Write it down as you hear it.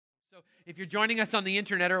So if you're joining us on the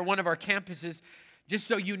internet or one of our campuses, just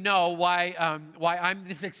so you know why I'm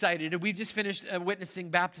this excited, we've just finished witnessing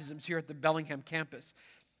baptisms here at the Bellingham campus.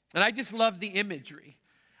 And I just love the imagery.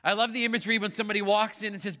 I love the imagery when somebody walks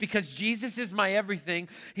in and says, because Jesus is my everything,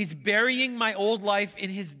 he's burying my old life in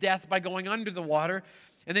his death by going under the water,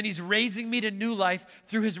 and then he's raising me to new life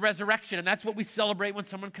through his resurrection. And that's what we celebrate when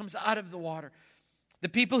someone comes out of the water. The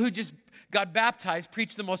people who just got baptized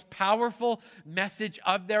preached the most powerful message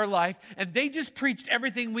of their life, and they just preached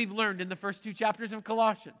everything we've learned in the first two chapters of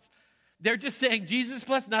Colossians. They're just saying Jesus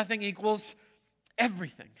plus nothing equals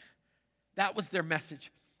everything. That was their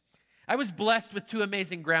message. I was blessed with two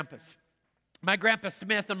amazing grandpas. My grandpa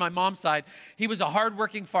Smith on my mom's side, he was a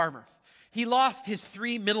hardworking farmer. He lost his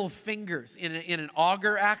 3 middle fingers in an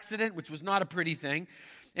auger accident, which was not a pretty thing.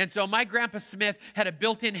 And so my grandpa Smith had a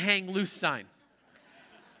built-in hang loose sign.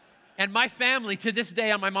 And my family, to this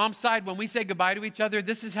day, on my mom's side, when we say goodbye to each other,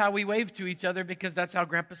 this is how we wave to each other because that's how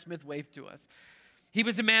Grandpa Smith waved to us. He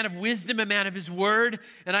was a man of wisdom, a man of his word,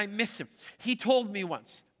 and I miss him. He told me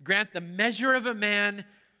once, Grant, the measure of a man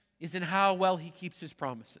is in how well he keeps his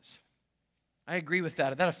promises. I agree with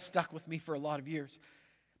that. That has stuck with me for a lot of years.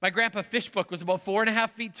 My grandpa Fishbook was about 4.5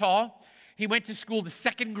 feet tall. He went to school to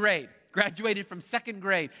 2nd grade, graduated from 2nd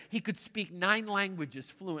grade. He could speak 9 languages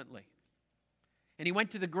fluently. And he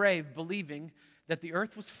went to the grave believing that the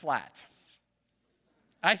earth was flat.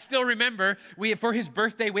 I still remember, for his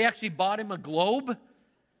birthday, we actually bought him a globe.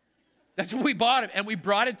 That's what we bought him, and we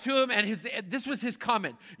brought it to him, and this was his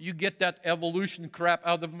comment: "You get that evolution crap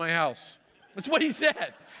out of my house." That's what he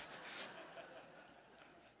said.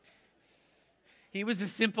 He was a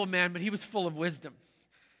simple man, but he was full of wisdom.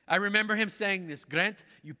 I remember him saying this: Grant,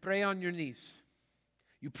 you pray on your knees.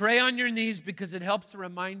 You pray on your knees because it helps to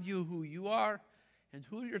remind you who you are and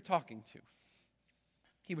who you're talking to.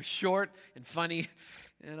 He was short and funny,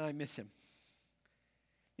 and I miss him.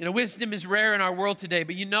 You know, wisdom is rare in our world today,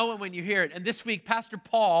 but you know it when you hear it. And this week, Pastor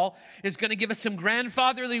Paul is going to give us some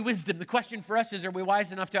grandfatherly wisdom. The question for us is, are we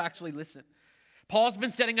wise enough to actually listen? Paul's been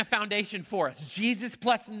setting a foundation for us, Jesus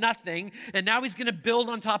plus nothing, and now he's going to build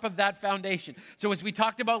on top of that foundation. So as we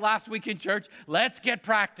talked about last week in church, let's get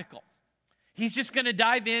practical. He's just going to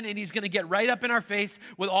dive in, and he's going to get right up in our face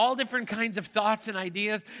with all different kinds of thoughts and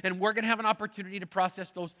ideas, and we're going to have an opportunity to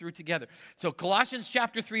process those through together. So Colossians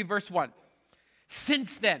chapter 3, verse 1.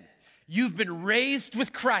 Since then, you've been raised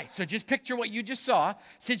with Christ. So just picture what you just saw.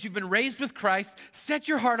 Since you've been raised with Christ, set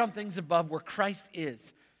your heart on things above where Christ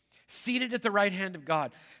is, seated at the right hand of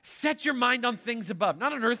God. Set your mind on things above,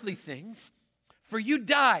 not on earthly things. For you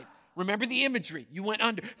died. Remember the imagery. You went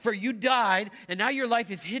under. For you died, and now your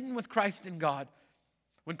life is hidden with Christ in God.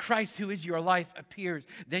 When Christ, who is your life, appears,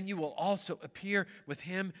 then you will also appear with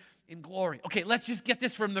him in glory. Okay, let's just get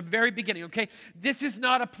this from the very beginning, okay? This is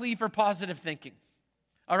not a plea for positive thinking,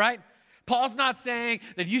 all right? Paul's not saying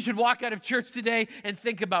that you should walk out of church today and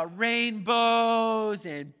think about rainbows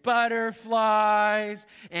and butterflies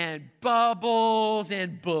and bubbles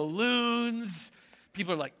and balloons.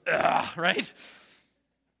 People are like, ugh, right?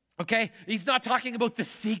 Okay, he's not talking about The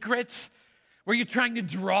Secret, where you're trying to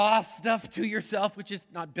draw stuff to yourself, which is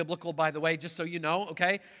not biblical, by the way, just so you know,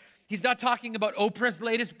 okay? He's not talking about Oprah's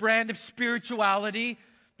latest brand of spirituality.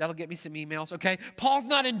 That'll get me some emails, okay? Paul's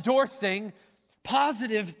not endorsing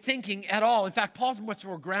positive thinking at all. In fact, Paul's much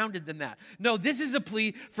more grounded than that. No, this is a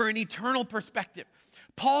plea for an eternal perspective.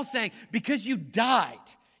 Paul's saying, because you died,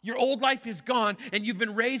 your old life is gone, and you've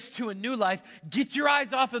been raised to a new life, get your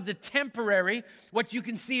eyes off of the temporary, what you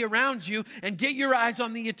can see around you, and get your eyes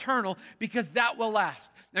on the eternal, because that will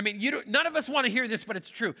last. I mean, none of us want to hear this, but it's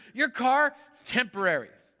true. Your car is temporary.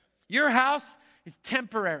 Your house is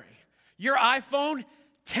temporary. Your iPhone,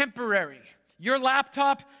 temporary. Your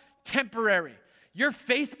laptop, temporary. Your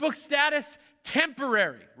Facebook status,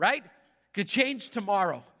 temporary, right? Could change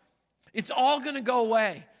tomorrow. It's all going to go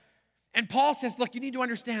away. And Paul says, look, you need to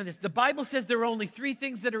understand this. The Bible says there are only 3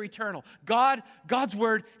 things that are eternal: God, God's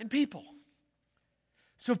word, and people.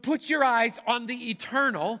 So put your eyes on the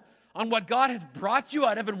eternal, on what God has brought you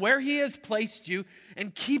out of and where he has placed you,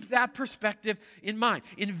 and keep that perspective in mind.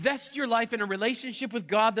 Invest your life in a relationship with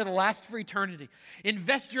God that'll last for eternity.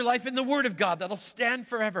 Invest your life in the Word of God that'll stand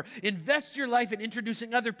forever. Invest your life in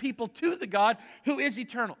introducing other people to the God who is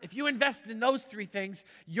eternal. If you invest in those 3 things,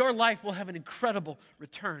 your life will have an incredible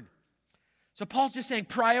return. So Paul's just saying,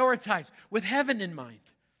 prioritize with heaven in mind.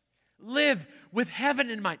 Live with heaven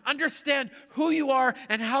in mind. Understand who you are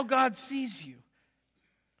and how God sees you.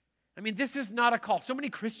 I mean, this is not a call. So many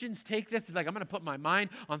Christians take this as like, I'm going to put my mind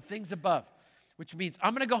on things above, which means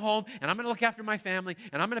I'm going to go home and I'm going to look after my family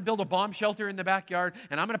and I'm going to build a bomb shelter in the backyard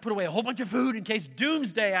and I'm going to put away a whole bunch of food in case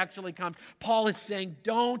doomsday actually comes. Paul is saying,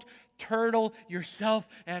 don't turtle yourself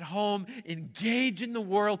at home. Engage in the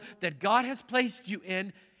world that God has placed you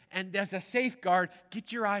in, and as a safeguard,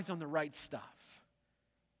 get your eyes on the right stuff.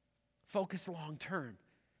 Focus long term.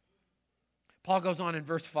 Paul goes on in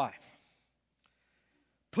verse 5.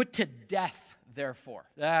 Put to death, therefore.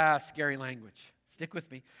 Scary language. Stick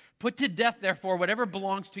with me. Put to death, therefore, whatever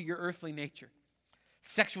belongs to your earthly nature.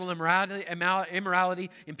 Sexual immorality,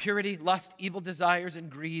 impurity, lust, evil desires, and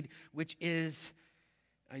greed, which is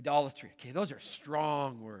idolatry. Okay, those are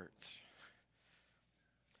strong words.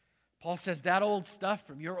 Paul says that old stuff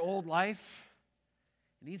from your old life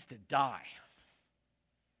needs to die.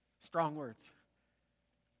 Strong words.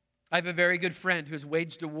 I have a very good friend who has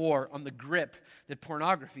waged a war on the grip that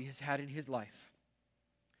pornography has had in his life.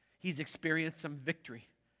 He's experienced some victory.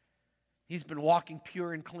 He's been walking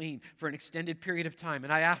pure and clean for an extended period of time.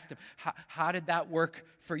 And I asked him, how did that work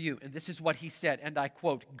for you? And this is what he said, and I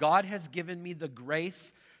quote, God has given me the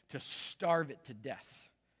grace to starve it to death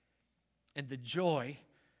and the joy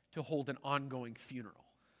to hold an ongoing funeral.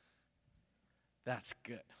 That's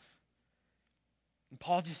good. And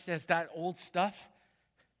Paul just says that old stuff,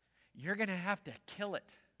 you're going to have to kill it.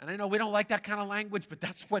 And I know we don't like that kind of language, but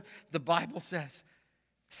that's what the Bible says.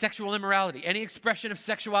 Sexual immorality, any expression of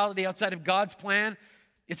sexuality outside of God's plan,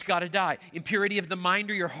 it's got to die. Impurity of the mind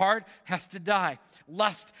or your heart has to die.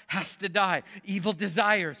 Lust has to die. Evil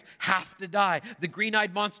desires have to die. The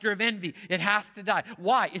green-eyed monster of envy, it has to die.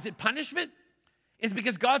 Why? Is it punishment? Is it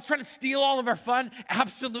because God's trying to steal all of our fun?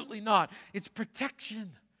 Absolutely not. It's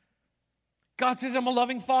protection. God says, I'm a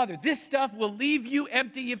loving Father. This stuff will leave you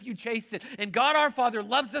empty if you chase it. And God our Father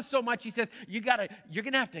loves us so much, He says, you're going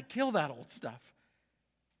to have to kill that old stuff.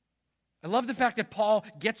 I love the fact that Paul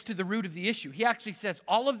gets to the root of the issue. He actually says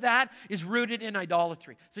all of that is rooted in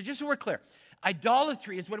idolatry. So just so we're clear,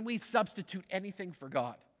 idolatry is when we substitute anything for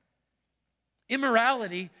God.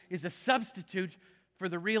 Immorality is a substitute for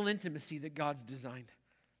the real intimacy that God's designed.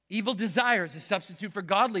 Evil desire is a substitute for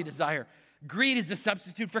godly desire. Greed is a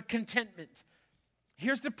substitute for contentment.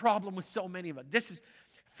 Here's the problem with so many of us.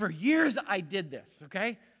 For years I did this,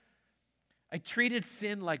 okay? I treated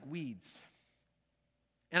sin like weeds.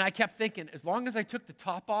 And I kept thinking, as long as I took the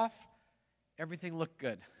top off, everything looked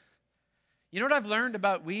good. You know what I've learned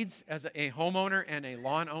about weeds as a homeowner and a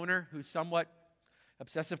lawn owner who's somewhat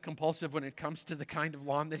obsessive compulsive when it comes to the kind of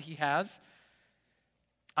lawn that he has?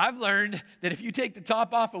 I've learned that if you take the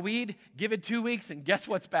top off a weed, give it 2 weeks, and guess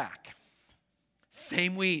what's back?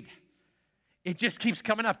 Same weed. It just keeps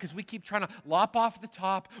coming up because we keep trying to lop off the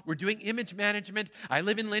top. We're doing image management. I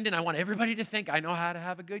live in Linden. I want everybody to think I know how to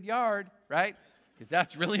have a good yard, right? Because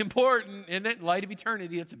that's really important, isn't it? In light of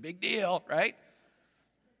eternity, it's a big deal, right?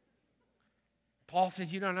 Paul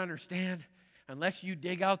says you don't understand. Unless you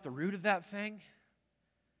dig out the root of that thing,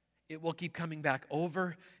 it will keep coming back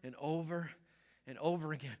over and over and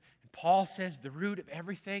over again. And Paul says the root of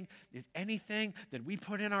everything is anything that we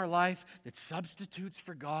put in our life that substitutes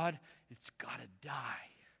for God, it's got to die.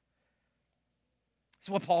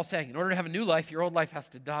 That's what Paul's saying. In order to have a new life, your old life has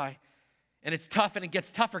to die. And it's tough, and it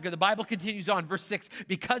gets tougher because the Bible continues on. Verse 6,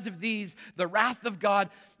 because of these, the wrath of God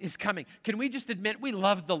is coming. Can we just admit we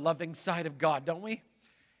love the loving side of God, don't we?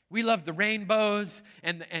 We love the rainbows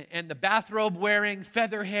and the bathrobe-wearing,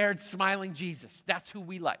 feather-haired, smiling Jesus. That's who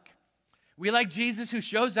we like. We like Jesus who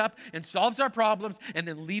shows up and solves our problems and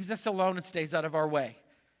then leaves us alone and stays out of our way.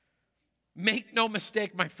 Make no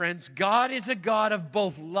mistake, my friends, God is a God of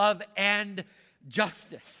both love and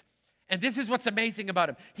justice. And this is what's amazing about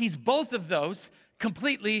him. He's both of those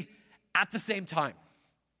completely at the same time.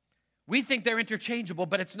 We think they're interchangeable,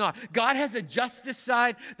 but it's not. God has a justice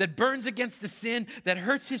side that burns against the sin, that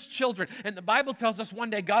hurts his children. And the Bible tells us one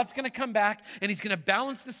day God's going to come back and he's going to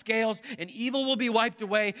balance the scales and evil will be wiped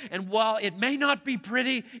away. And while it may not be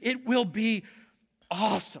pretty, it will be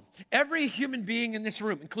awesome. Every human being in this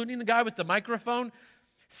room, including the guy with the microphone,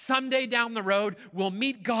 someday down the road will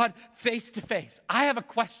meet God face to face. I have a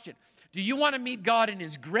question. Do you want to meet God in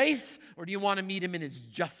his grace or do you want to meet him in his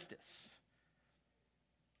justice?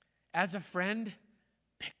 As a friend,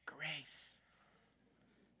 pick grace.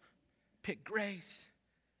 Pick grace.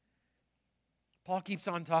 Paul keeps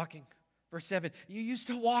on talking. Verse 7, you used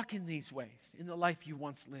to walk in these ways in the life you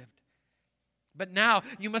once lived. But now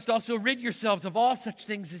you must also rid yourselves of all such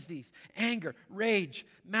things as these: anger, rage,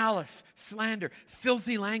 malice, slander,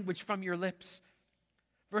 filthy language from your lips.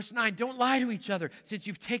 Verse 9, don't lie to each other, since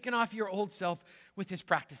you've taken off your old self with his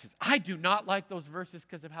practices. I do not like those verses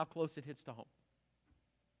because of how close it hits to home.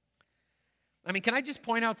 I mean, can I just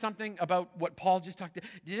point out something about what Paul just talked about?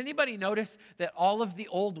 Did anybody notice that all of the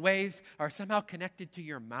old ways are somehow connected to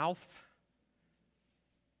your mouth?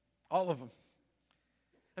 All of them.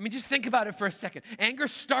 I mean, just think about it for a second. Anger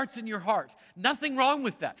starts in your heart. Nothing wrong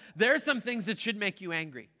with that. There are some things that should make you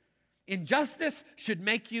angry. Injustice should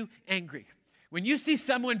make you angry. When you see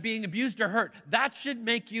someone being abused or hurt, that should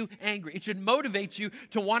make you angry. It should motivate you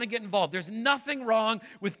to want to get involved. There's nothing wrong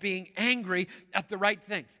with being angry at the right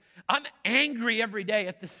things. I'm angry every day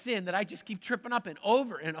at the sin that I just keep tripping up and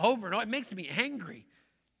over and over and over. It makes me angry.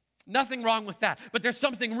 Nothing wrong with that. But there's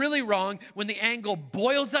something really wrong when the anger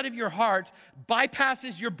boils out of your heart,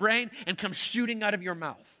 bypasses your brain, and comes shooting out of your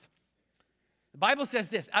mouth. The Bible says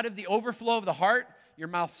this, out of the overflow of the heart, your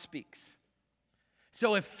mouth speaks.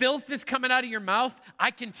 So if filth is coming out of your mouth,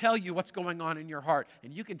 I can tell you what's going on in your heart,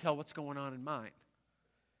 and you can tell what's going on in mine.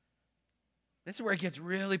 This is where it gets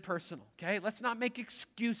really personal, okay? Let's not make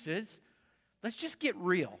excuses. Let's just get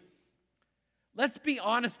real. Let's be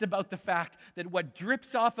honest about the fact that what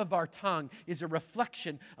drips off of our tongue is a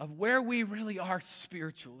reflection of where we really are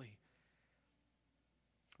spiritually.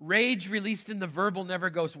 Rage released in the verbal never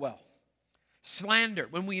goes well. Slander,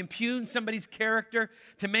 when we impugn somebody's character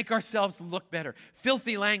to make ourselves look better.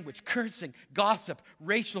 Filthy language, cursing, gossip,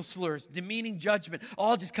 racial slurs, demeaning judgment,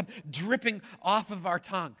 all just come dripping off of our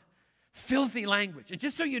tongue. Filthy language. And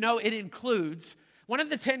just so you know, it includes, one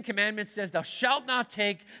of the 10 commandments says, thou shalt not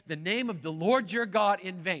take the name of the Lord your God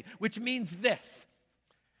in vain, which means this.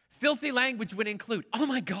 Filthy language would include, oh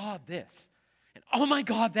my God, this, and oh my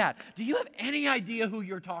God, that. Do you have any idea who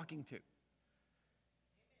you're talking to?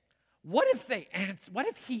 What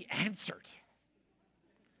if he answered?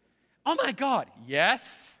 Oh my God,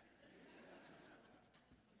 yes.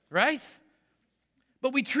 Right?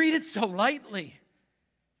 But we treat it so lightly.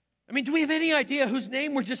 I mean, do we have any idea whose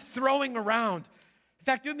name we're just throwing around? In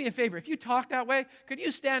fact, do me a favor. If you talk that way, could you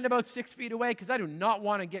stand about 6 feet away? Because I do not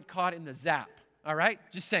want to get caught in the zap. All right?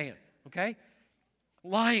 Just saying, okay?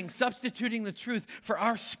 Lying, substituting the truth for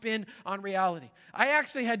our spin on reality. I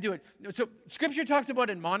actually had to, so Scripture talks about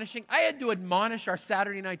admonishing. I had to admonish our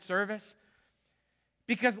Saturday night service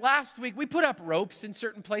because last week we put up ropes in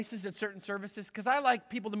certain places at certain services because I like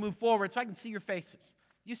people to move forward so I can see your faces.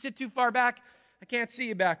 You sit too far back, I can't see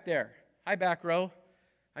you back there. Hi, back row.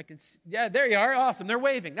 I can see, yeah, there you are. Awesome. They're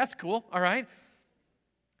waving. That's cool. All right.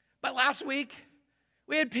 But last week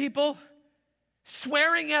we had people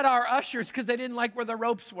swearing at our ushers because they didn't like where the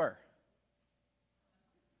ropes were.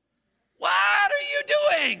 What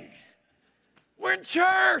are you doing? We're in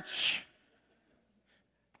church.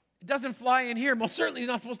 It doesn't fly in here. Most certainly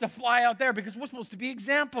not supposed to fly out there because we're supposed to be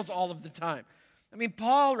examples all of the time. I mean,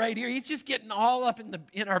 Paul right here, he's just getting all up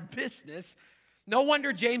in our business. No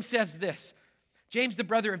wonder James says this. James, the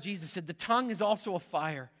brother of Jesus, said, the tongue is also a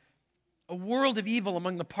fire, a world of evil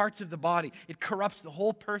among the parts of the body. It corrupts the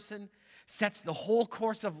whole person, sets the whole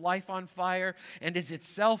course of life on fire, and is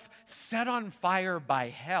itself set on fire by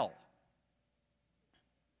hell.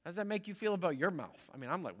 How does that make you feel about your mouth? I mean,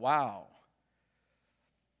 I'm like, wow.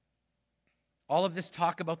 All of this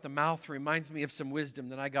talk about the mouth reminds me of some wisdom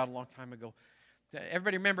that I got a long time ago.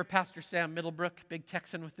 Everybody remember Pastor Sam Middlebrook, big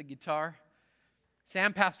Texan with the guitar?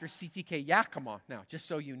 Sam pastors CTK Yakima now, just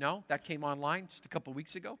so you know. That came online just a couple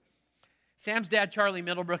weeks ago. Sam's dad, Charlie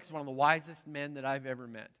Middlebrook, is one of the wisest men that I've ever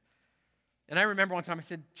met. And I remember one time I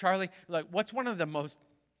said, Charlie, like, what's one of the most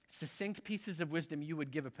succinct pieces of wisdom you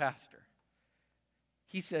would give a pastor?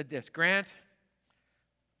 He said this, Grant,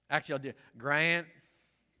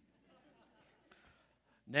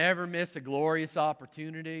 never miss a glorious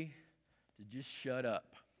opportunity to just shut up.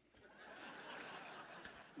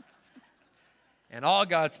 And all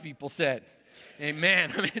God's people said,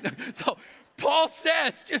 amen. I mean, so Paul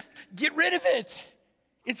says, just get rid of it.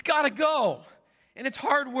 It's got to go. And it's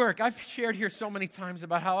hard work. I've shared here so many times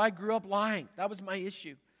about how I grew up lying. That was my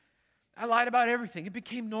issue. I lied about everything. It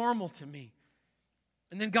became normal to me.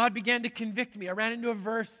 And then God began to convict me. I ran into a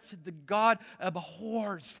verse that said, the God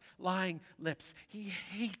abhors lying lips. He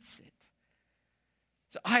hates it.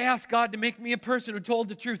 So I asked God to make me a person who told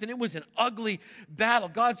the truth, and it was an ugly battle.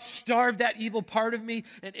 God starved that evil part of me,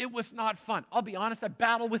 and it was not fun. I'll be honest, I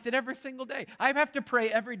battle with it every single day. I have to pray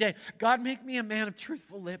every day. God, make me a man of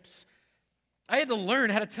truthful lips. I had to learn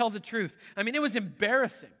how to tell the truth. I mean, it was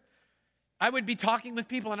embarrassing. I would be talking with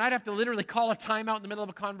people, and I'd have to literally call a timeout in the middle of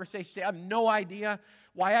a conversation, say, I have no idea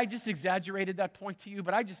why I just exaggerated that point to you,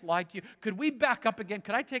 but I just lied to you. Could we back up again?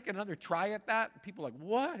 Could I take another try at that? People are like,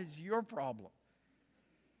 what is your problem?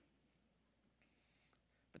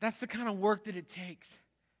 But that's the kind of work that it takes.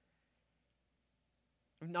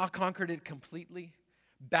 I've not conquered it completely.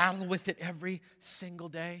 Battle with it every single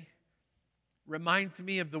day. reminds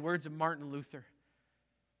me of the words of Martin Luther.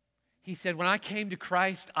 He said, when I came to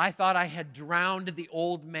Christ, I thought I had drowned the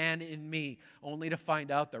old man in me, only to find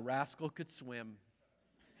out the rascal could swim.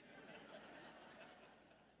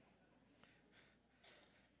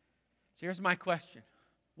 So here's my question.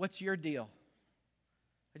 What's your deal?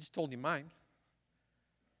 I just told you mine.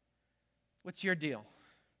 What's your deal?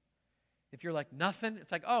 If you're like, nothing,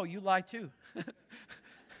 it's like, oh, you lie too.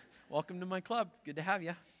 Welcome to my club. Good to have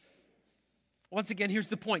you. Once again, here's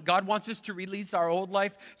the point. God wants us to release our old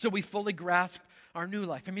life so we fully grasp our new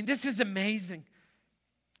life. I mean, this is amazing.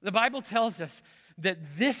 The Bible tells us that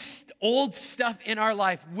this old stuff in our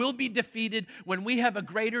life will be defeated when we have a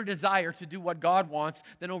greater desire to do what God wants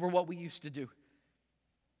than over what we used to do.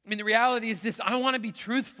 I mean, the reality is this. I want to be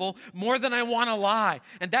truthful more than I want to lie.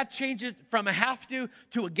 And that changes from a have to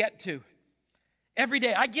a get to. Every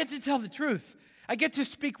day, I get to tell the truth. I get to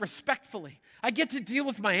speak respectfully. I get to deal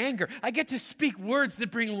with my anger. I get to speak words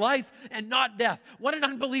that bring life and not death. What an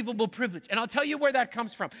unbelievable privilege. And I'll tell you where that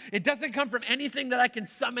comes from. It doesn't come from anything that I can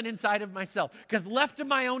summon inside of myself. Because left to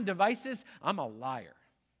my own devices, I'm a liar.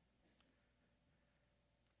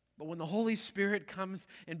 But when the Holy Spirit comes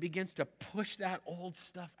and begins to push that old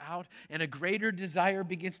stuff out and a greater desire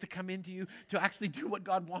begins to come into you to actually do what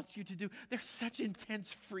God wants you to do, there's such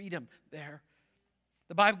intense freedom there.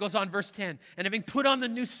 The Bible goes on, verse 10, and having put on the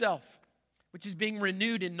new self, which is being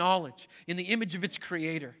renewed in knowledge, in the image of its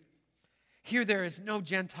creator. Here there is no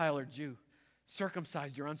Gentile or Jew,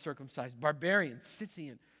 circumcised or uncircumcised, barbarian,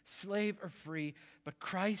 Scythian, slave or free, but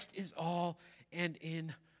Christ is all and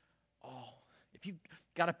in all. If you've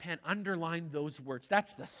got a pen, underline those words.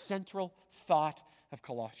 That's the central thought of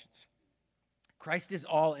Colossians. Christ is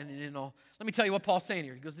all and in all. Let me tell you what Paul's saying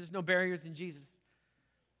here. He goes, there's no barriers in Jesus.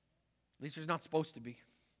 At least there's not supposed to be.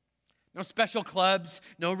 No special clubs,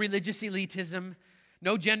 no religious elitism,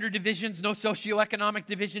 no gender divisions, no socioeconomic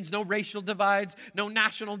divisions, no racial divides, no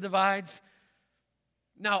national divides.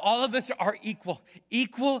 Now, all of us are equal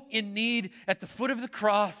in need at the foot of the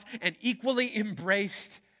cross and equally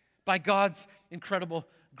embraced by God's incredible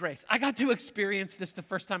grace. I got to experience this the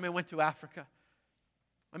first time I went to Africa.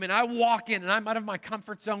 I mean, I walk in and I'm out of my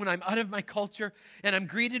comfort zone, I'm out of my culture, and I'm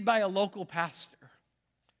greeted by a local pastor.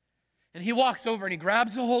 And he walks over and he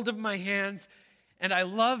grabs a hold of my hands. And I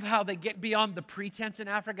love how they get beyond the pretense in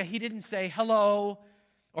Africa. He didn't say hello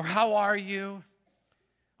or how are you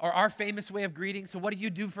or our famous way of greeting. So what do you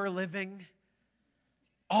do for a living?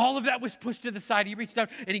 All of that was pushed to the side. He reached out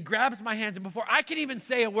and he grabs my hands. And before I can even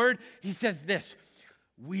say a word, he says this,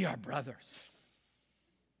 we are brothers.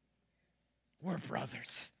 We're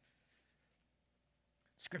brothers.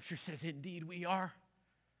 Scripture says, indeed we are.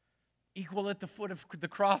 Equal at the foot of the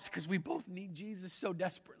cross because we both need Jesus so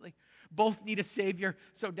desperately. Both need a Savior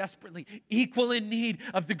so desperately. Equal in need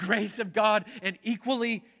of the grace of God and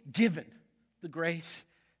equally given the grace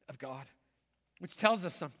of God. Which tells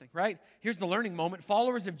us something, right? Here's the learning moment.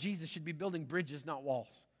 Followers of Jesus should be building bridges, not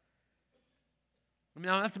walls. I mean,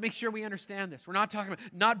 now let's make sure we understand this. We're not talking about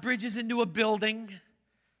not bridges into a building,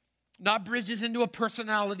 not bridges into a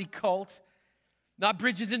personality cult, not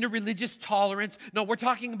bridges into religious tolerance. No, we're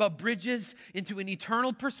talking about bridges into an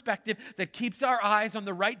eternal perspective that keeps our eyes on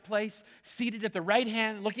the right place, seated at the right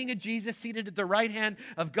hand, looking at Jesus, seated at the right hand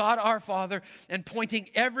of God our Father, and pointing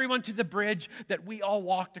everyone to the bridge that we all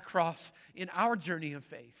walked across in our journey of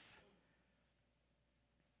faith.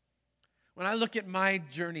 When I look at my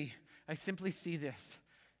journey, I simply see this.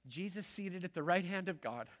 Jesus seated at the right hand of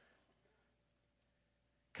God,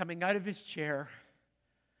 coming out of his chair,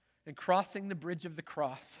 and crossing the bridge of the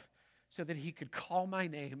cross so that he could call my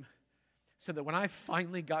name, so that when I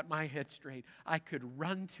finally got my head straight, I could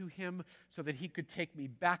run to him so that he could take me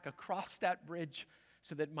back across that bridge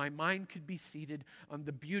so that my mind could be seated on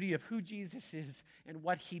the beauty of who Jesus is and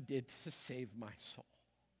what he did to save my soul.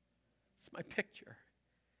 It's my picture.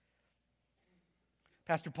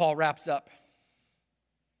 Pastor Paul wraps up.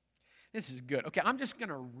 This is good. Okay, I'm just going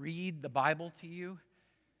to read the Bible to you.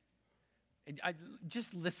 And I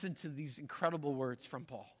just listen to these incredible words from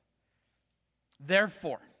Paul.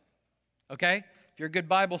 Therefore, okay? If you're a good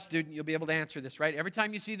Bible student, you'll be able to answer this, right? Every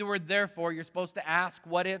time you see the word therefore, you're supposed to ask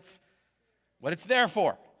what it's there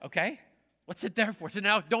for, okay? What's it there for? So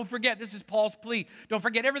now, don't forget, this is Paul's plea. Don't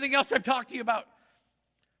forget everything else I've talked to you about.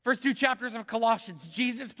 First 2 chapters of Colossians,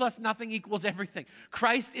 Jesus plus nothing equals everything.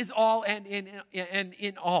 Christ is all and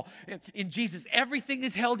in all. In Jesus, everything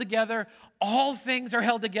is held together. All things are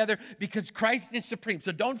held together because Christ is supreme.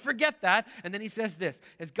 So don't forget that. And then he says this,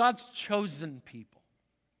 as God's chosen people,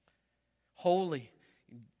 holy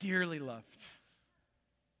and dearly loved.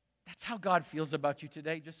 That's how God feels about you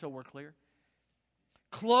today, just so we're clear.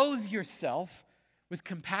 Clothe yourself with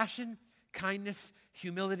compassion, kindness,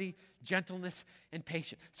 humility, gentleness, and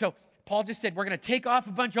patience. So Paul just said, we're going to take off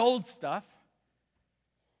a bunch of old stuff.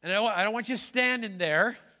 And I don't want you standing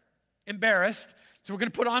there embarrassed. So we're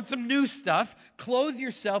going to put on some new stuff. Clothe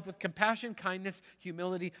yourself with compassion, kindness,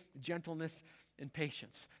 humility, gentleness, and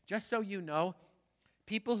patience. Just so you know,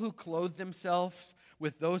 people who clothe themselves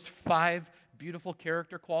with those 5 beautiful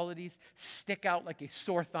character qualities stick out like a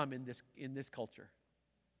sore thumb in this culture.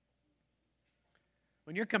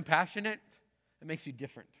 When you're compassionate, it makes you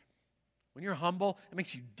different. When you're humble, it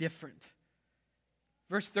makes you different.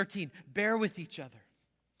 Verse 13, bear with each other.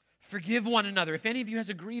 Forgive one another. If any of you has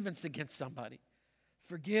a grievance against somebody,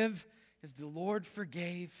 forgive as the Lord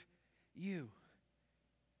forgave you.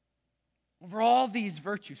 Over all these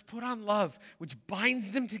virtues, put on love, which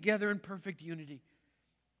binds them together in perfect unity.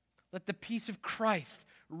 Let the peace of Christ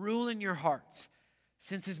rule in your hearts,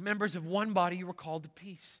 since as members of one body you were called to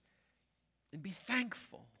peace. And be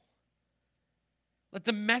thankful. Let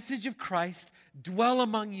the message of Christ dwell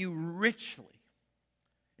among you richly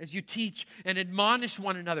as you teach and admonish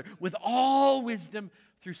one another with all wisdom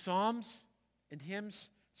through psalms and hymns,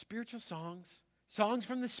 spiritual songs, songs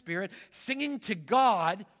from the Spirit, singing to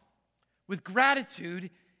God with gratitude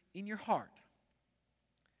in your heart.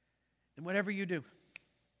 And whatever you do,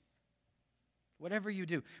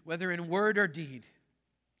 whether in word or deed,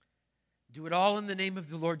 do it all in the name of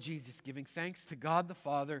the Lord Jesus, giving thanks to God the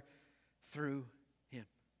Father through him.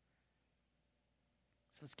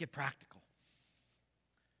 So let's get practical.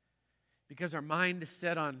 Because our mind is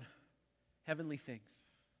set on heavenly things.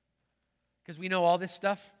 Because we know all this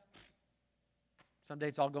stuff, someday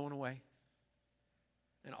it's all going away.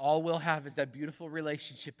 And all we'll have is that beautiful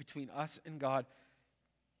relationship between us and God.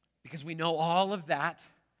 Because we know all of that,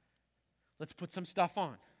 let's put some stuff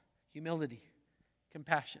on. Humility,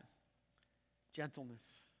 compassion,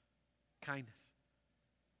 gentleness, kindness.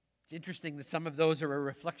 It's interesting that some of those are a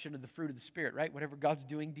reflection of the fruit of the Spirit, right? Whatever God's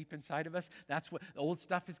doing deep inside of us, that's what the old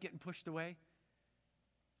stuff is getting pushed away.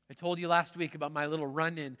 I told you last week about my little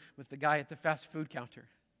run-in with the guy at the fast food counter.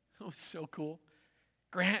 It was so cool.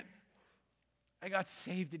 Grant, I got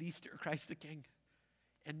saved at Easter, Christ the King.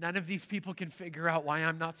 And none of these people can figure out why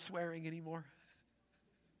I'm not swearing anymore.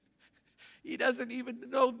 He doesn't even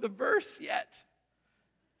know the verse yet.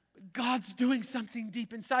 But God's doing something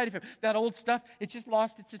deep inside of him. That old stuff, it's just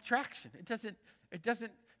lost its attraction. It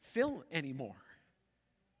doesn't fill anymore.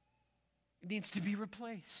 It needs to be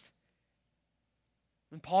replaced.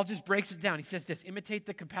 And Paul just breaks it down. He says this, imitate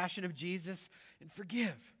the compassion of Jesus and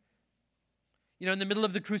forgive. You know, in the middle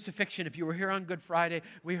of the crucifixion, if you were here on Good Friday,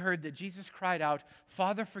 we heard that Jesus cried out,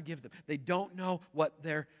 Father, forgive them. They don't know what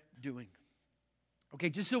they're doing. Okay,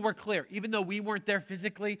 just so we're clear, even though we weren't there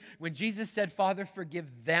physically, when Jesus said, Father,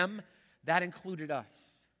 forgive them, that included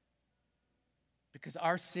us. Because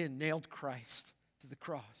our sin nailed Christ to the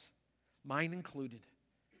cross, mine included.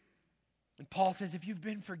 And Paul says, if you've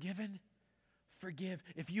been forgiven, forgive.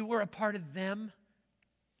 If you were a part of them,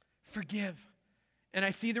 forgive. And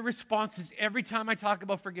I see the responses every time I talk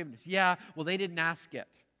about forgiveness. Yeah, well, they didn't ask yet.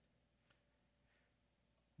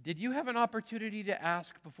 Did you have an opportunity to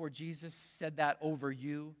ask before Jesus said that over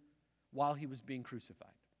you while he was being crucified?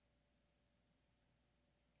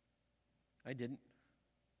 I didn't.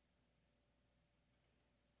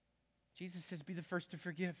 Jesus says, be the first to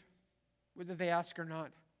forgive, whether they ask or not.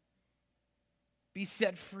 Be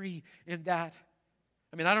set free in that.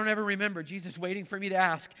 I mean, I don't ever remember Jesus waiting for me to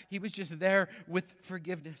ask. He was just there with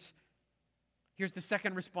forgiveness. Here's the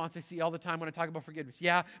second response I see all the time when I talk about forgiveness.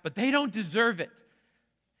 Yeah, but they don't deserve it.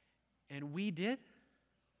 And we did?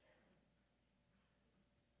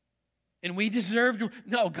 And we deserved?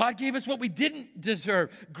 No, God gave us what we didn't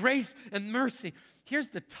deserve. Grace and mercy. Here's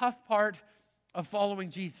the tough part of following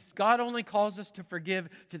Jesus. God only calls us to forgive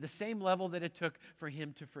to the same level that it took for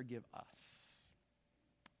him to forgive us.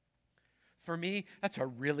 For me, that's a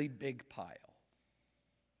really big pile.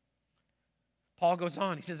 Paul goes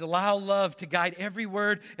on. He says, allow love to guide every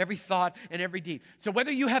word, every thought, and every deed. So whether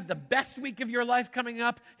you have the best week of your life coming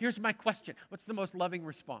up, here's my question. What's the most loving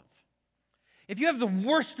response? If you have the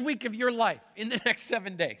worst week of your life in the next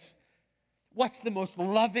 7 days, what's the most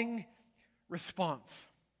loving response?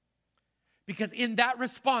 Because in that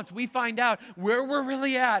response, we find out where we're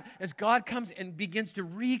really at as God comes and begins to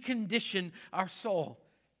recondition our soul.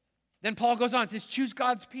 Then Paul goes on and says, choose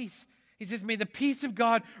God's peace. He says, may the peace of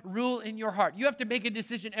God rule in your heart. You have to make a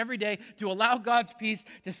decision every day to allow God's peace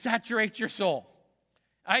to saturate your soul.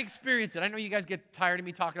 I experience it. I know you guys get tired of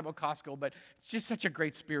me talking about Costco, but it's just such a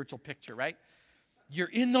great spiritual picture, right? You're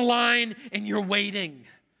in the line and you're waiting.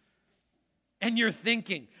 And you're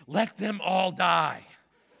thinking, let them all die.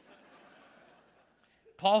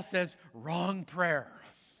 Paul says, wrong prayer.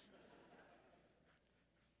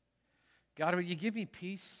 God, will you give me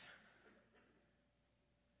peace?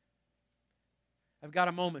 I've got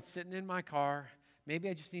a moment sitting in my car. Maybe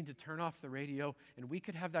I just need to turn off the radio, and we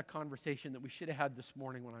could have that conversation that we should have had this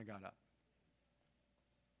morning when I got up.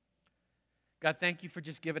 God, thank you for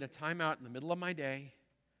just giving a time out in the middle of my day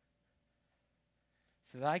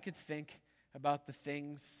so that I could think about the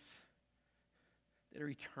things that are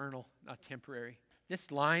eternal, not temporary. This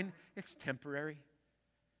line, it's temporary.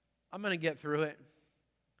 I'm going to get through it.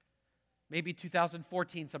 Maybe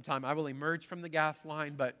 2014 sometime I will emerge from the gas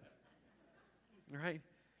line, but, all right?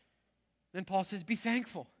 Then Paul says, be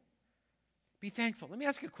thankful. Be thankful. Let me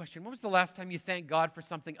ask you a question. When was the last time you thanked God for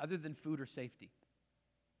something other than food or safety?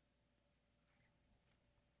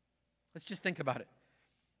 Let's just think about it.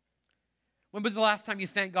 When was the last time you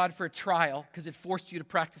thanked God for a trial because it forced you to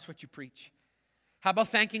practice what you preach? How about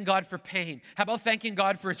thanking God for pain? How about thanking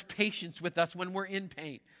God for His patience with us when we're in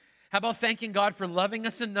pain? How about thanking God for loving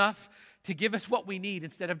us enough to give us what we need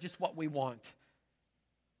instead of just what we want?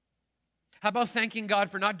 How about thanking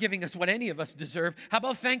God for not giving us what any of us deserve? How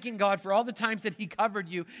about thanking God for all the times that He covered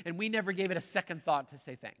you and we never gave it a second thought to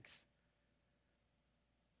say thanks?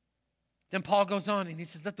 Then Paul goes on and he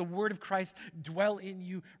says, let the word of Christ dwell in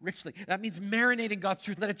you richly. That means marinating God's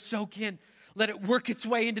truth. Let it soak in. Let it work its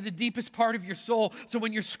way into the deepest part of your soul. So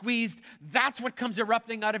when you're squeezed, that's what comes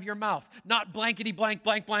erupting out of your mouth. Not blankety blank,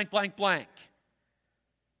 blank, blank, blank, blank.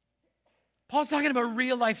 Paul's talking about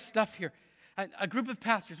real life stuff here. A group of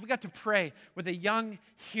pastors, we got to pray with a young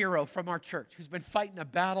hero from our church who's been fighting a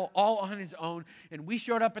battle all on his own. And we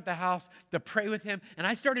showed up at the house to pray with him. And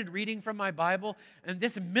I started reading from my Bible. And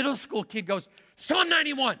this middle school kid goes, Psalm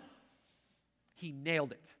 91. He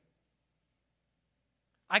nailed it.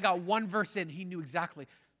 I got one verse in. He knew exactly.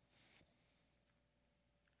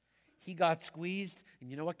 He got squeezed.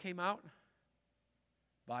 And you know what came out?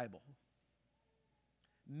 Bible.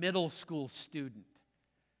 Middle school student.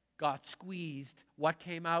 Got squeezed. What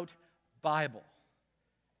came out? Bible.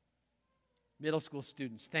 Middle school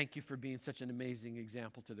students, thank you for being such an amazing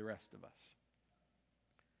example to the rest of us.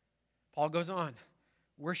 Paul goes on.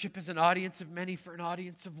 Worship is an audience of many for an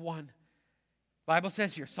audience of one. Bible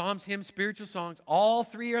says here, psalms, hymns, spiritual songs, all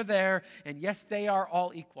three are there, and yes, they are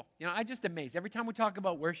all equal. You know, I just amazed. Every time we talk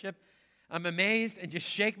about worship, I'm amazed and just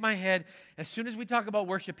shake my head. As soon as we talk about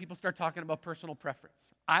worship, people start talking about personal preference.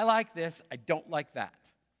 I like this, I don't like that.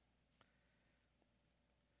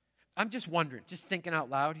 I'm just wondering, just thinking out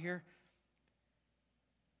loud here,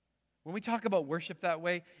 when we talk about worship that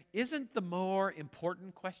way, isn't the more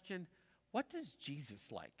important question, what does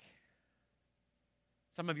Jesus like?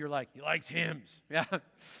 Some of you are like, he likes hymns. Yeah.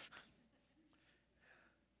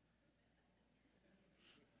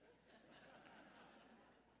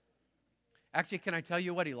 Actually, can I tell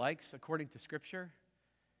you what he likes according to Scripture?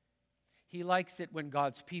 He likes it when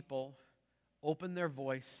God's people open their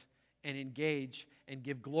voice and engage and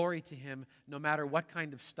give glory to Him no matter what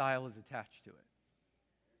kind of style is attached to it.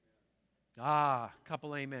 A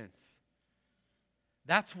couple amens.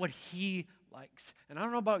 That's what He likes. And I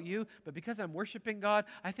don't know about you, but because I'm worshiping God,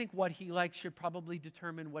 I think what He likes should probably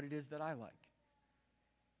determine what it is that I like.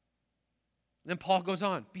 And then Paul goes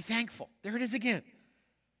on, be thankful. There it is again.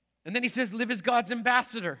 And then he says, live as God's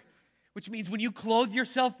ambassador, which means when you clothe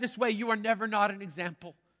yourself this way, you are never not an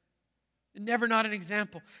example. Never not an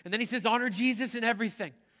example. And then he says, honor Jesus in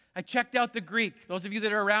everything. I checked out the Greek. Those of you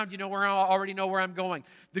that are around, you know where I already know where I'm going.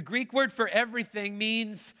 The Greek word for everything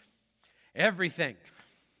means everything.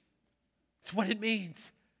 It's what it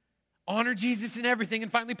means. Honor Jesus in everything. And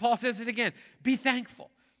finally, Paul says it again. Be thankful.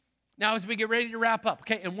 Now, as we get ready to wrap up,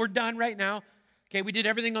 okay, and we're done right now. Okay, we did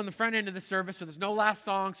everything on the front end of the service, so there's no last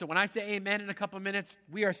song. So when I say amen in a couple of minutes,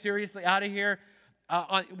 we are seriously out of here.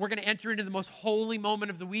 We're going to enter into the most holy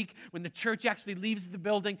moment of the week when the church actually leaves the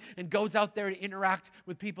building and goes out there to interact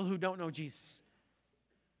with people who don't know Jesus.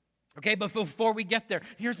 Okay, but before we get there,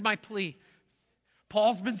 here's my plea.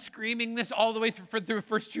 Paul's been screaming this all the way through the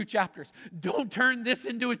first 2 chapters. Don't turn this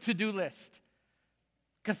into a to-do list.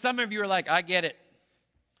 Because some of you are like, I get it.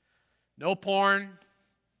 No porn,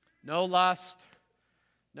 no lust,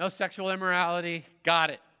 no sexual immorality.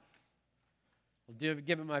 Got it. I'll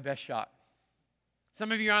give it my best shot.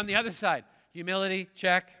 Some of you are on the other side. Humility,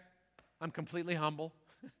 check. I'm completely humble.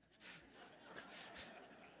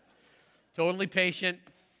 Totally patient.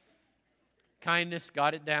 Kindness,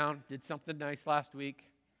 got it down. Did something nice last week.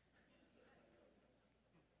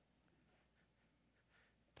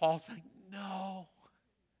 Paul's like, no.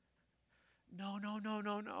 No.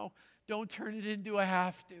 Don't turn it into a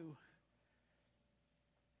have to.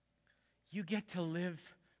 You get to live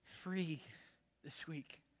free. this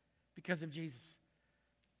week because of Jesus.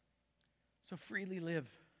 So freely live.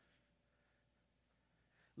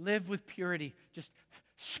 Live with purity, just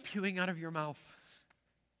spewing out of your mouth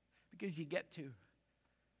because you get to.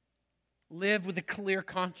 Live with a clear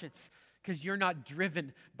conscience because you're not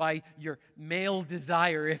driven by your male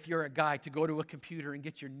desire, if you're a guy, to go to a computer and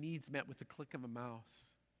get your needs met with the click of a mouse.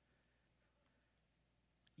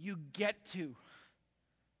 You get to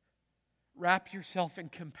wrap yourself in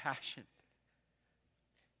compassion.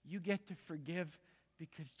 You get to forgive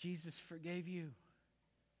because Jesus forgave you.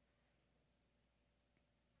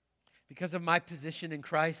 Because of my position in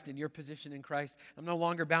Christ and your position in Christ, I'm no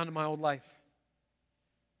longer bound to my old life.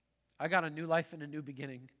 I got a new life and a new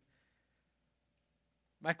beginning.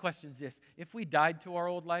 My question is this: if we died to our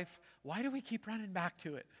old life, why do we keep running back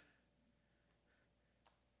to it?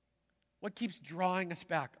 What keeps drawing us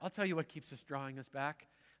back? I'll tell you what keeps us drawing us back.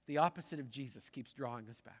 The opposite of Jesus keeps drawing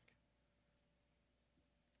us back.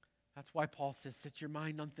 That's why Paul says, set your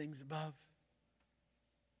mind on things above.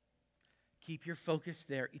 Keep your focus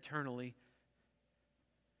there eternally.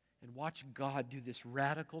 And watch God do this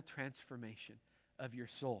radical transformation of your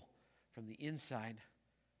soul from the inside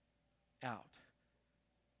out.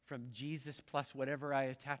 From Jesus plus whatever I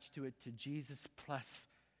attach to it to Jesus plus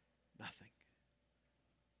nothing.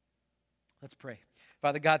 Let's pray.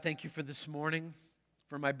 Father God, thank you for this morning,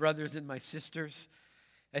 for my brothers and my sisters.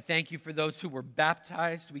 I thank you for those who were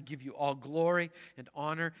baptized. We give you all glory and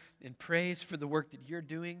honor and praise for the work that you're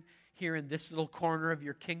doing here in this little corner of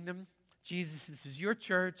your kingdom. Jesus, this is your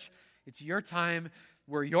church. It's your time.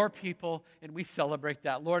 We're your people, and we celebrate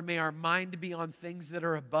that. Lord, may our mind be on things that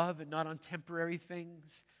are above and not on temporary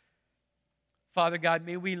things. Father God,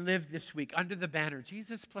 may we live this week under the banner,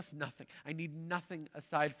 Jesus plus nothing. I need nothing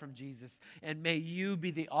aside from Jesus. And may you be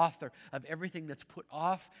the author of everything that's put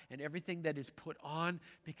off and everything that is put on,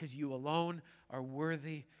 because you alone are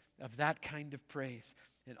worthy of that kind of praise.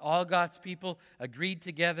 And all God's people agreed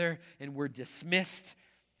together and were dismissed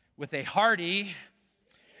with a hearty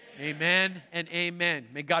amen and amen.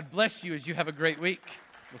 May God bless you as you have a great week.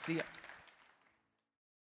 We'll see you.